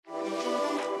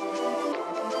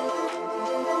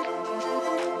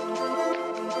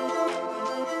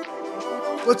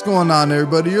What's going on,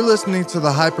 everybody? You're listening to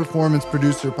the High Performance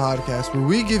Producer Podcast, where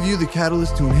we give you the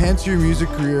catalyst to enhance your music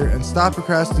career and stop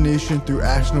procrastination through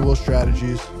actionable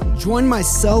strategies. Join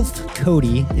myself,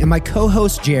 Cody, and my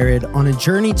co-host Jared on a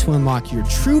journey to unlock your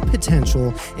true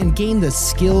potential and gain the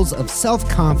skills of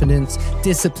self-confidence,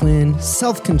 discipline,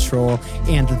 self-control,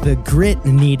 and the grit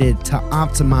needed to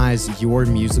optimize your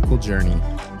musical journey.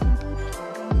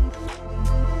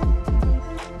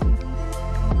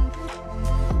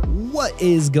 What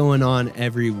is going on,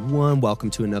 everyone?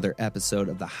 Welcome to another episode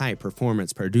of the High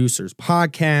Performance Producers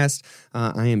Podcast.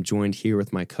 I am joined here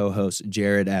with my co-host,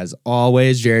 Jared, as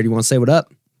always. Jared, you want to say what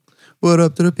up? What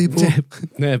up to the people?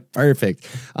 Perfect.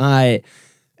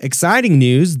 Exciting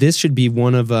news. This should be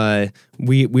one of,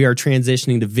 we are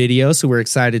transitioning to video, so we're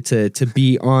excited to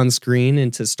be on screen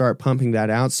and to start pumping that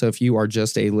out. So if you are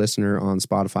just a listener on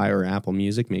Spotify or Apple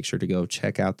Music, make sure to go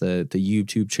check out the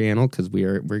YouTube channel, because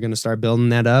we're going to start building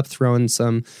that up, throwing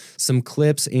some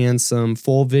clips and some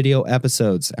full video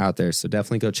episodes out there. So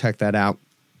definitely go check that out.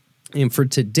 And for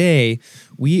today,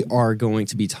 we are going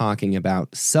to be talking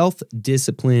about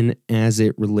self-discipline as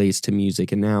it relates to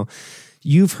music. And now,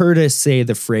 you've heard us say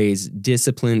the phrase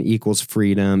discipline equals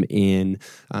freedom in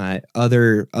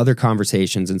other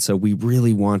conversations. And so we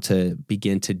really want to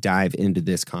begin to dive into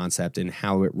this concept and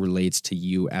how it relates to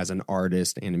you as an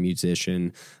artist and a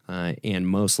musician, and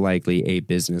most likely a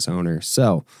business owner.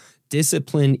 So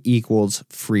discipline equals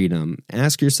freedom.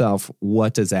 Ask yourself,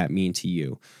 what does that mean to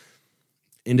you?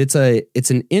 And it's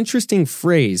an interesting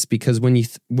phrase, because when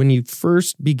you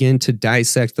first begin to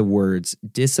dissect the words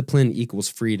discipline equals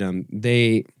freedom,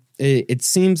 it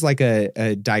seems like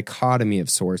a dichotomy of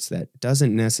sorts that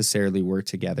doesn't necessarily work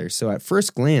together. So at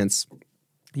first glance,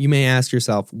 you may ask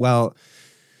yourself, well,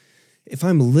 if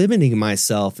I'm limiting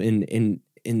myself in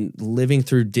living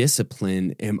through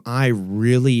discipline, am I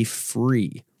really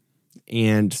free?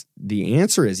 And the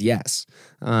answer is yes,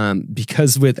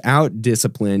 because without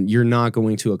discipline, you're not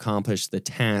going to accomplish the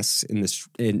tasks and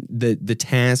the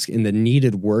task and the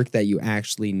needed work that you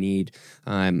actually need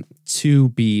to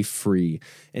be free.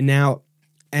 And now,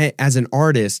 as an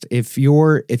artist, if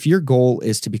your goal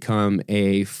is to become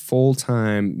a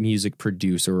full-time music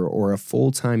producer or a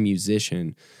full-time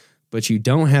musician, but you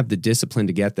don't have the discipline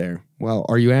to get there, well,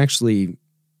 are you actually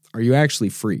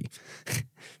free?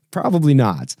 Probably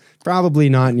not.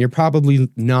 And you're probably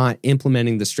not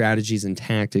implementing the strategies and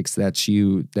tactics that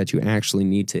you actually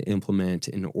need to implement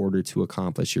in order to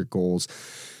accomplish your goals.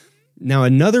 Now,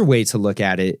 another way to look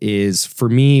at it is, for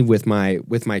me, with my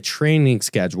training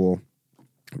schedule,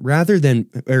 rather than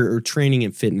or training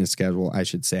and fitness schedule, I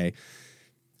should say.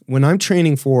 When I'm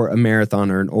training for a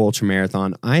marathon or an ultra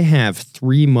marathon, I have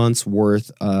 3 months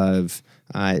worth of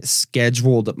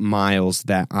scheduled miles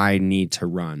that I need to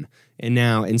run. And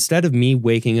now, instead of me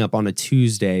waking up on a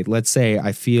Tuesday, let's say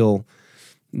I'm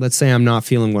not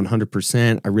feeling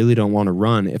 100%, I really don't want to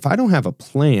run. If I don't have a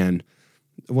plan,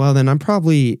 well, then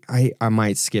I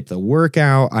might skip the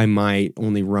workout. I might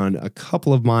only run a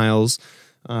couple of miles.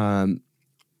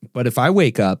 But if I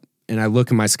wake up and I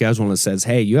look at my schedule and it says,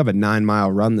 hey, you have a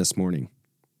 9-mile run this morning,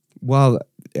 well,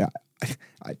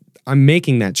 I'm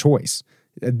making that choice.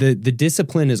 The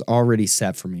discipline is already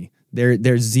set for me.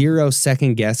 There's zero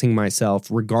second guessing myself,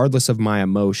 regardless of my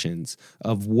emotions,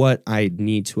 of what I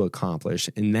need to accomplish.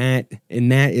 And that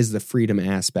is the freedom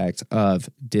aspect of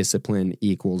discipline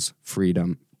equals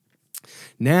freedom.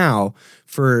 Now,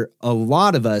 for a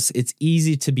lot of us, it's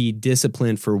easy to be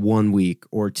disciplined for 1 week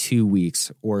or 2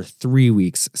 weeks or 3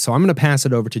 weeks. So I'm going to pass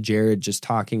it over to Jared, just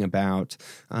talking about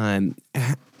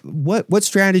what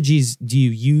strategies do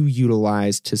you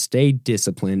utilize to stay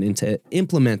disciplined and to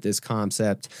implement this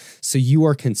concept so you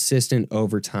are consistent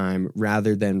over time,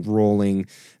 rather than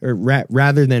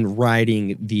rather than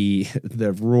riding the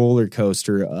roller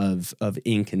coaster of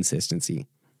inconsistency?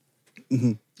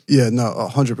 Mm-hmm. Yeah, no,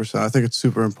 100%. I think it's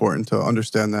super important to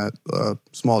understand that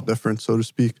small difference, so to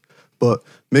speak. But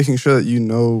making sure that you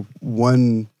know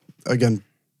when, again,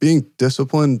 being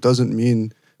disciplined doesn't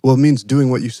mean, well, it means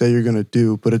doing what you say you're going to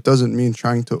do, but it doesn't mean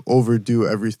trying to overdo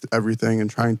everything and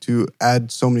trying to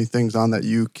add so many things on that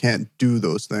you can't do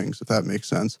those things, if that makes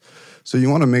sense. So you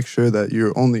want to make sure that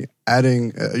you're only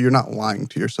adding, you're not lying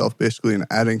to yourself, basically, and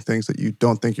adding things that you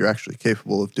don't think you're actually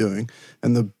capable of doing.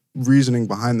 And the reasoning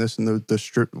behind this and where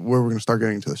we're going to start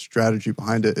getting into the strategy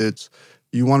behind it, it's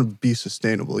you want to be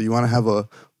sustainable. You want to have a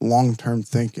long-term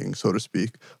thinking, so to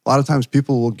speak. A lot of times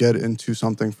people will get into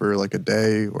something for like a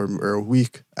day or a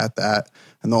week at that,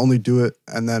 and they'll only do it.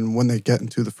 And then when they get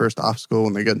into the first obstacle,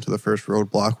 when they get into the first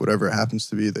roadblock, whatever it happens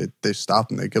to be, they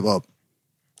stop and they give up.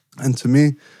 And to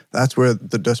me, that's where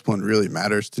the discipline really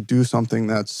matters, to do something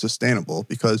that's sustainable.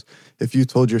 Because if you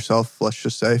told yourself, let's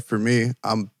just say for me,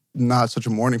 I'm not such a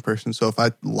morning person. So if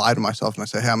I lie to myself and I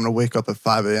say, hey, I'm going to wake up at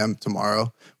 5 a.m.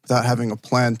 tomorrow without having a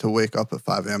plan to wake up at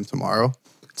 5 a.m. tomorrow,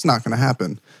 it's not going to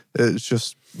happen. It's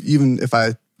just, even if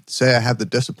I say I have the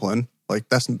discipline, like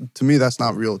that's, to me, that's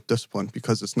not real discipline,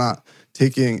 because it's not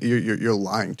taking, you're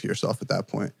lying to yourself at that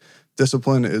point.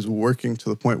 Discipline is working to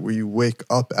the point where you wake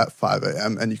up at 5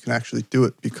 a.m. and you can actually do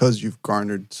it because you've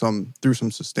garnered through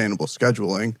some sustainable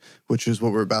scheduling, which is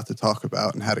what we're about to talk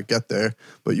about and how to get there.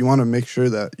 But you want to make sure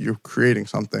that you're creating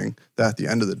something that at the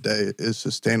end of the day is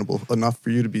sustainable enough for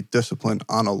you to be disciplined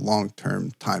on a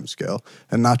long-term time scale,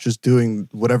 and not just doing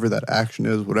whatever that action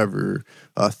is, whatever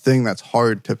thing that's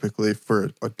hard typically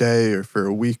for a day or for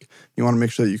a week. You want to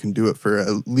make sure that you can do it for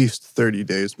at least 30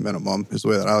 days minimum, is the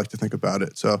way that I like to think about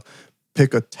it. So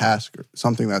pick a task,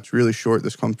 something that's really short.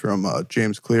 This comes from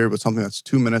James Clear, but something that's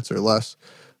 2 minutes or less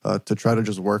to try to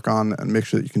just work on, and make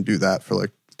sure that you can do that for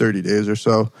like 30 days or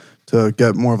so to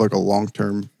get more of like a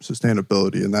long-term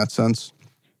sustainability in that sense.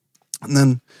 And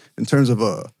then in terms of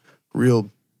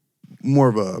more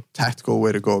of a tactical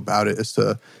way to go about it is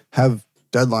to have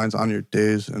deadlines on your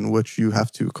days in which you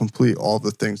have to complete all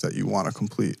the things that you want to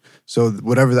complete. So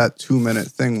whatever that 2-minute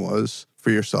thing was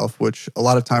for yourself, which a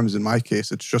lot of times in my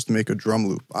case, it's just to make a drum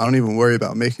loop. I don't even worry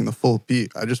about making the full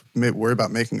beat. I just worry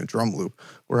about making a drum loop,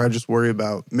 where I just worry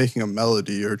about making a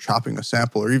melody or chopping a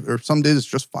sample, or some days it's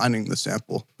just finding the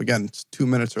sample. Again, it's 2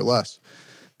 minutes or less.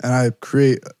 And I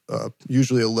create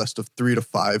usually a list of 3 to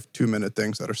 5 2-minute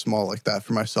things that are small like that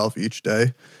for myself each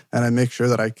day. And I make sure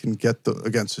that I can get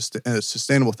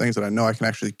sustainable things that I know I can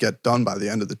actually get done by the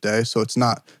end of the day. So it's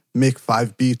not make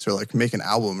 5 beats or like make an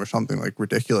album or something like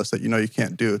ridiculous that you know you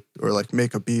can't do, or like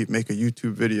make a beat, make a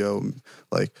YouTube video,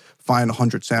 like find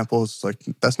 100 samples. Like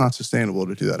that's not sustainable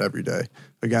to do that every day.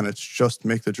 Again, it's just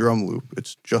make the drum loop.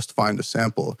 It's just find a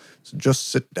sample. So just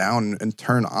sit down and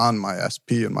turn on my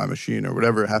SP in my machine or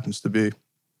whatever it happens to be.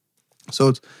 So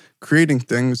it's creating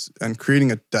things and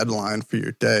creating a deadline for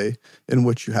your day in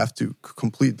which you have to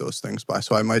complete those things by.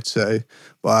 So I might say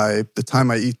by the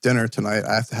time I eat dinner tonight,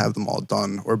 I have to have them all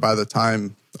done. Or by the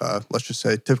time, let's just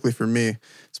say, typically for me,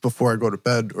 it's before I go to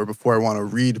bed, or before I want to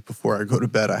read before I go to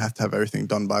bed, I have to have everything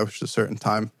done by which is a certain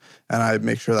time. And I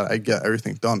make sure that I get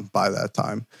everything done by that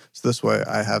time. So this way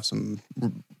I have some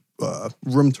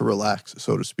room to relax,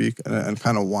 so to speak, and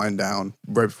kind of wind down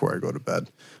right before I go to bed.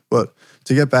 But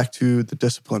to get back to the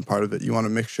discipline part of it, you want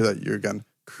to make sure that you're, again,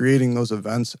 creating those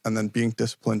events and then being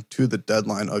disciplined to the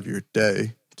deadline of your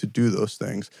day to do those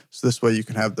things. So this way you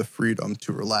can have the freedom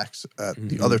to relax at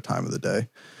the other time of the day.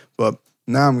 But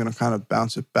now I'm going to kind of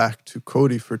bounce it back to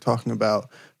Cody for talking about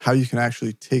how you can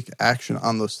actually take action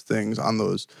on those things, on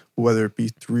those, whether it be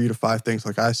 3 to 5 things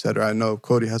like I said, or I know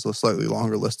Cody has a slightly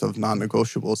longer list of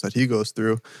non-negotiables that he goes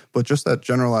through, but just that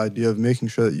general idea of making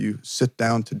sure that you sit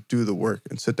down to do the work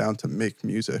and sit down to make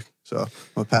music. So I'm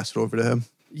going to pass it over to him.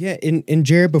 Yeah, and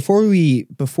Jared, before we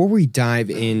dive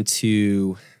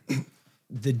into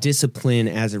the discipline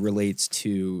as it relates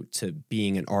to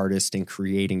being an artist and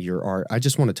creating your art, I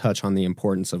just want to touch on the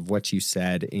importance of what you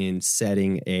said in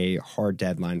setting a hard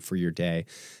deadline for your day.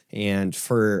 And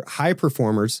for high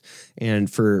performers and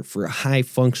for high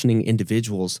functioning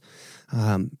individuals,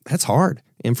 that's hard.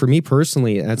 And for me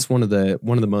personally, that's one of the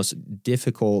most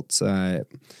difficult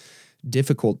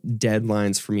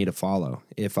deadlines for me to follow.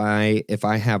 If I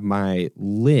have my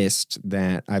list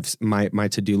that my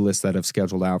to-do list that I've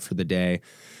scheduled out for the day,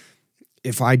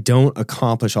 if I don't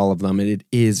accomplish all of them, it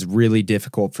is really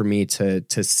difficult for me to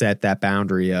set that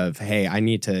boundary of, hey, I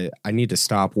need to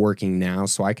stop working now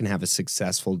so I can have a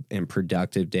successful and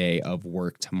productive day of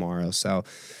work tomorrow. So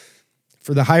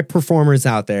for the high performers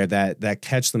out there that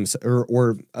catch them,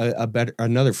 or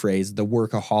another phrase, the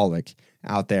workaholic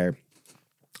out there,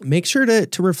 make sure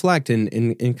to reflect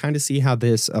and kind of see how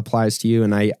this applies to you.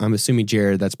 And I'm assuming,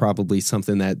 Jared, that's probably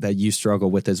something that you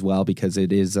struggle with as well, because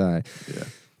it is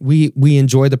we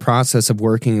enjoy the process of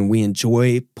working, and we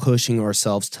enjoy pushing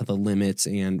ourselves to the limits,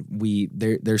 and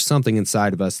there's something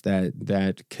inside of us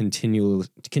that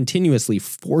continuously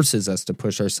forces us to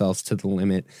push ourselves to the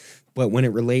limit. But when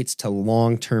it relates to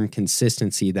long-term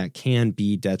consistency, that can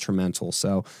be detrimental.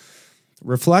 So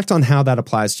reflect on how that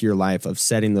applies to your life of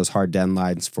setting those hard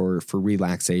deadlines for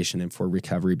relaxation and for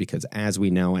recovery, because as we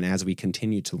know, and as we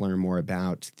continue to learn more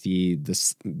about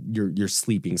your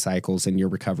sleeping cycles and your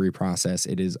recovery process,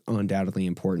 it is undoubtedly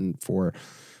important for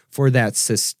that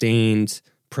sustained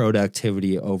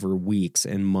productivity over weeks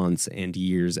and months and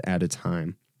years at a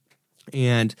time.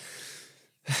 And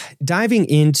diving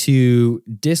into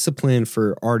discipline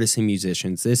for artists and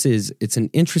musicians, it's an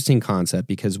interesting concept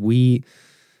because we,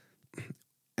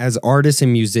 as artists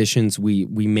and musicians, we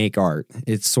make art.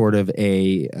 It's sort of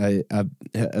a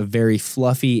very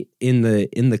fluffy in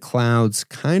the clouds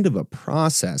kind of a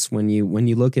process when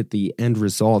you look at the end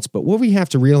results. But what we have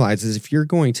to realize is if you're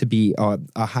going to be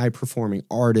a high performing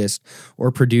artist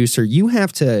or producer, you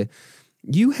have to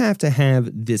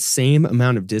have the same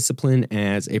amount of discipline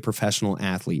as a professional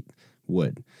athlete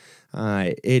would.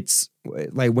 It's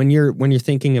like when you're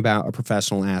thinking about a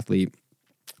professional athlete,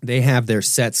 they have their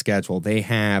set schedule. They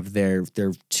have their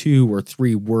 2 or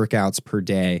 3 workouts per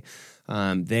day.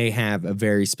 They have a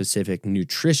very specific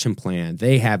nutrition plan.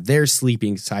 They have their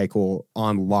sleeping cycle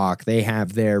on lock. They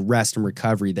have their rest and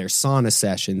recovery, their sauna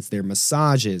sessions, their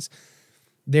massages.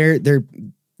 They're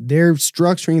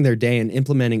structuring their day and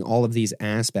implementing all of these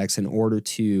aspects in order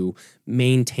to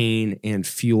maintain and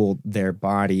fuel their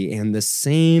body. And the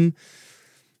same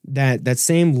that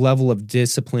same level of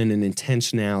discipline and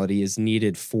intentionality is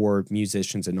needed for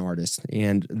musicians and artists.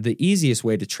 And the easiest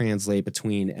way to translate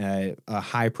between a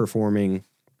high performing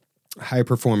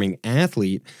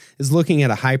athlete is looking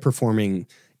at a high performing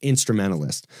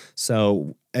instrumentalist.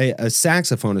 So a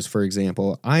saxophonist, for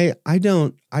example, I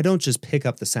don't just pick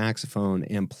up the saxophone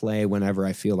and play whenever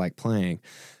I feel like playing.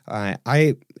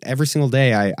 I every single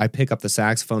day I pick up the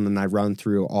saxophone and I run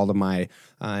through all of my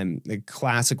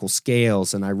classical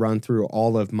scales, and I run through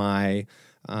all of my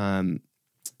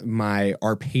my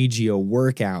arpeggio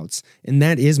workouts, and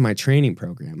that is my training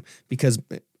program because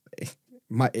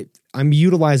I'm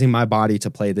utilizing my body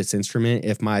to play this instrument.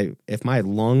 If my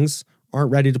lungs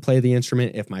aren't ready to play the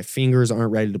instrument, if my fingers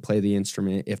aren't ready to play the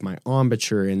instrument, if my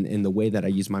embouchure in the way that I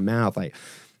use my mouth, like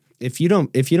if you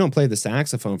don't play the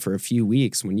saxophone for a few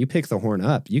weeks, when you pick the horn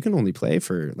up, you can only play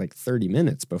for like 30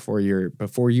 minutes before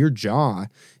your jaw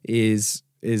is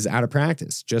out of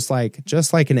practice, just like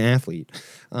an athlete.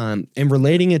 And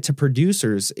relating it to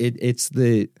producers, it's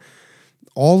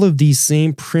all of these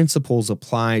same principles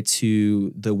apply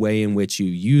to the way in which you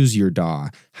use your DAW,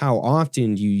 how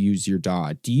often you use your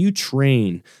DAW. Do you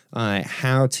train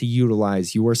how to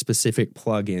utilize your specific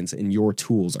plugins and your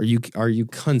tools? Are you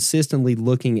consistently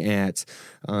looking at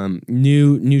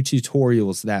new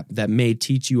tutorials that may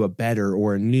teach you a better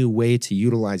or a new way to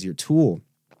utilize your tool?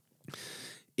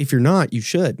 If you're not, you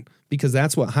should, because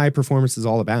that's what high performance is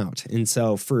all about. And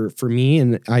so for me,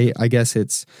 and I guess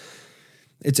it's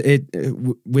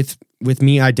with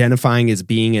me identifying as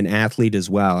being an athlete as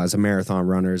well as a marathon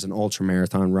runner, as an ultra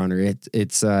marathon runner,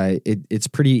 it's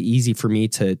pretty easy for me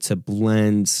to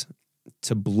blend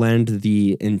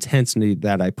the intensity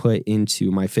that I put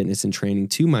into my fitness and training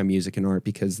to my music and art,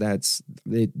 because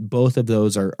both of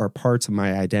those are parts of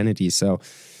my identity. So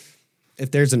if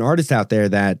there's an artist out there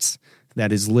that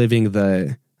is living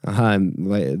the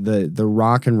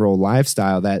rock and roll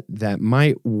lifestyle that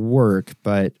might work,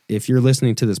 but if you're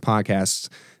listening to this podcast,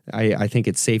 I think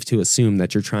it's safe to assume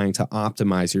that you're trying to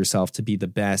optimize yourself to be the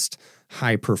best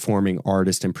high performing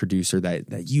artist and producer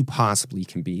that you possibly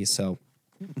can be. So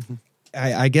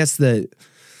I guess the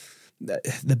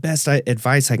best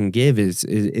advice I can give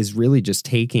is really just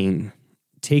taking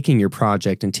your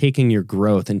project and taking your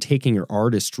growth and taking your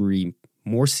artistry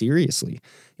more seriously,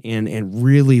 and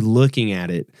really looking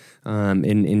at it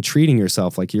and treating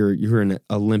yourself like you're an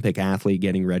Olympic athlete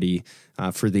getting ready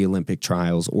for the Olympic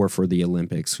trials or for the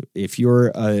Olympics. If you're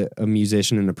a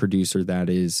musician and a producer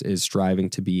that is striving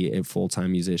to be a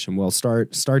full-time musician, well,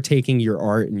 start taking your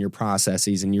art and your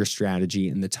processes and your strategy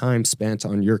and the time spent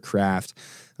on your craft.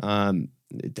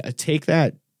 Take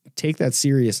that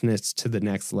seriousness to the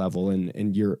next level,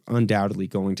 and you're undoubtedly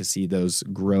going to see those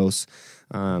growths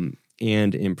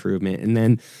and improvement. And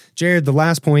then, Jared, the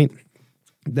last point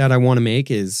that I want to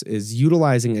make is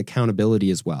utilizing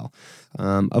accountability as well.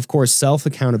 Of course,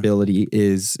 self-accountability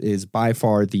is by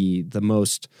far the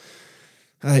most.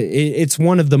 It's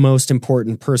one of the most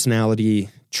important personality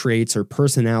traits or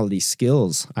personality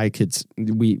skills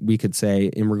we could say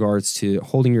in regards to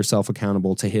holding yourself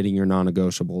accountable, to hitting your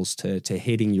non-negotiables, to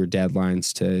hitting your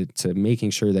deadlines, to making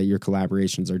sure that your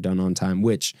collaborations are done on time,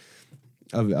 which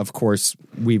of course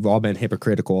we've all been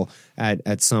hypocritical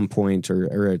at some point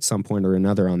or at some point or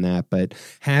another on that. But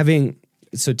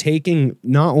taking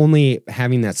not only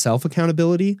having that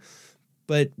self-accountability,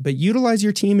 but utilize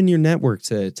your team and your network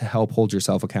to help hold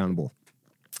yourself accountable.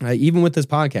 Even with this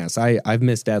podcast, I've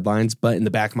missed deadlines, but in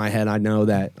the back of my head, I know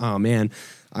that, oh man,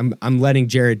 I'm letting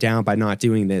Jared down by not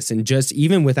doing this. And just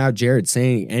even without Jared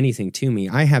saying anything to me,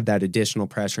 I have that additional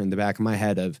pressure in the back of my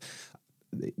head of,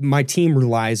 my team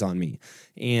relies on me.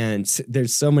 And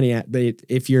there's so many,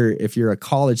 if you're a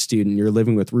college student, you're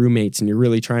living with roommates and you're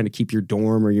really trying to keep your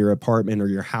dorm or your apartment or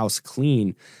your house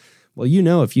clean. Well,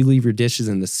 if you leave your dishes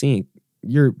in the sink,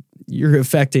 you're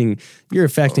affecting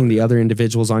the other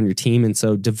individuals on your team. And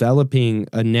so developing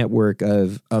a network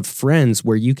of friends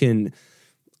where you can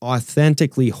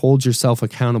authentically hold yourself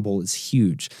accountable is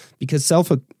huge, because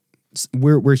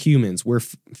we're humans, we're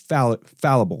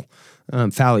fallible,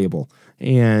 and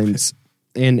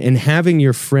having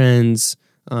your friends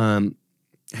and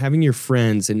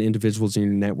individuals in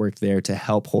your network there to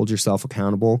help hold yourself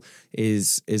accountable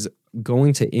is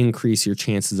going to increase your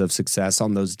chances of success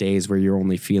on those days where you're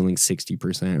only feeling 60%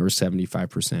 or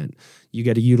 75%. You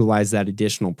got to utilize that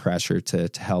additional pressure to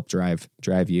help drive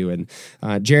you. And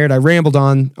Jared, I rambled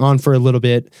on for a little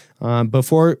bit.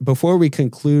 Before we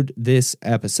conclude this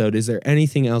episode, is there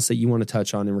anything else that you want to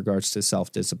touch on in regards to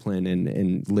self-discipline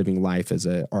and living life as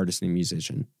an artist and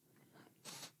musician?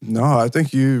 No, I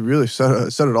think you really said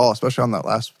it all, especially on that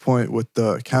last point with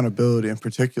the accountability in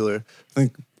particular. I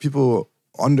think people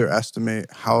underestimate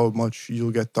how much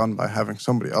you'll get done by having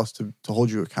somebody else to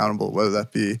hold you accountable, whether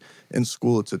that be in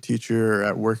school, it's a teacher, or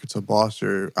at work, it's a boss,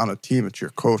 or on a team, it's your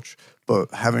coach.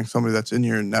 But having somebody that's in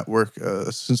your network, that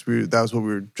was what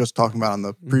we were just talking about on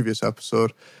the previous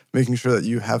episode, making sure that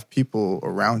you have people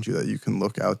around you that you can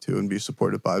look out to and be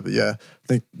supported by. But yeah, I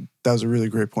think that was a really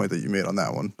great point that you made on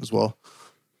that one as well.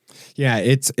 Yeah,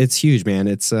 it's huge, man.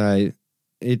 It's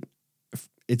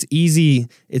easy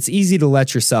to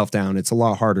let yourself down. It's a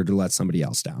lot harder to let somebody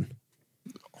else down.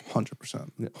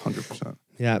 100%.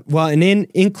 Yeah. Well, and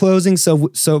in closing,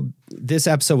 so this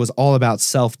episode was all about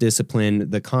self-discipline,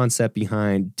 the concept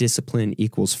behind discipline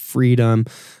equals freedom,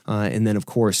 and then, of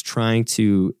course, trying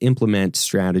to implement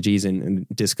strategies and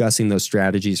discussing those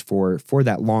strategies for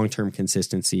that long-term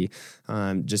consistency.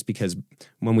 Just because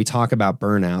when we talk about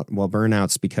burnout, well,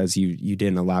 burnout's because you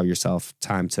didn't allow yourself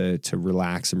time to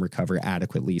relax and recover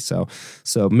adequately. So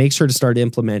make sure to start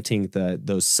implementing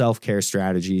those self-care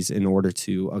strategies in order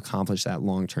to accomplish that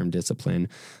long-term discipline.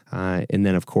 And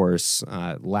then, of course,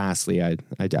 lastly, I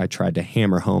tried to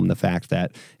hammer home the fact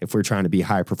that if we're trying to be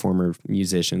high performer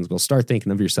musicians, we'll start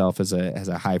thinking of yourself as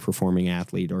a high performing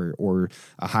athlete or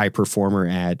a high performer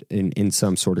in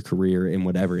some sort of career in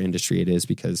whatever industry it is.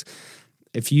 Because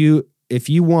if you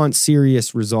want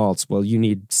serious results, well, you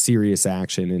need serious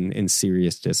action and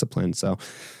serious discipline. So,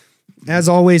 as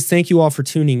always, thank you all for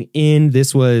tuning in.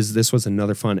 This was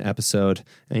another fun episode.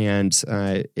 And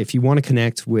if you want to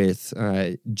connect with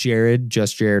Jared,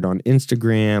 Just Jared on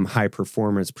Instagram, High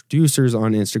Performance Producers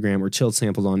on Instagram, or Chilled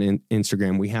Samples on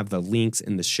Instagram, we have the links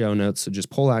in the show notes. So just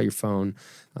pull out your phone,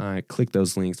 click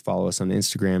those links, follow us on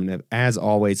Instagram. And as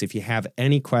always, if you have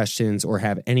any questions or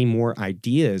have any more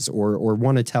ideas or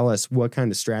want to tell us what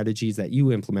kind of strategies that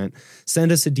you implement,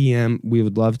 send us a DM. We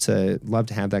would love to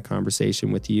have that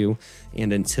conversation with you.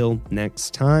 And until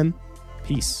next time,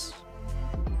 peace.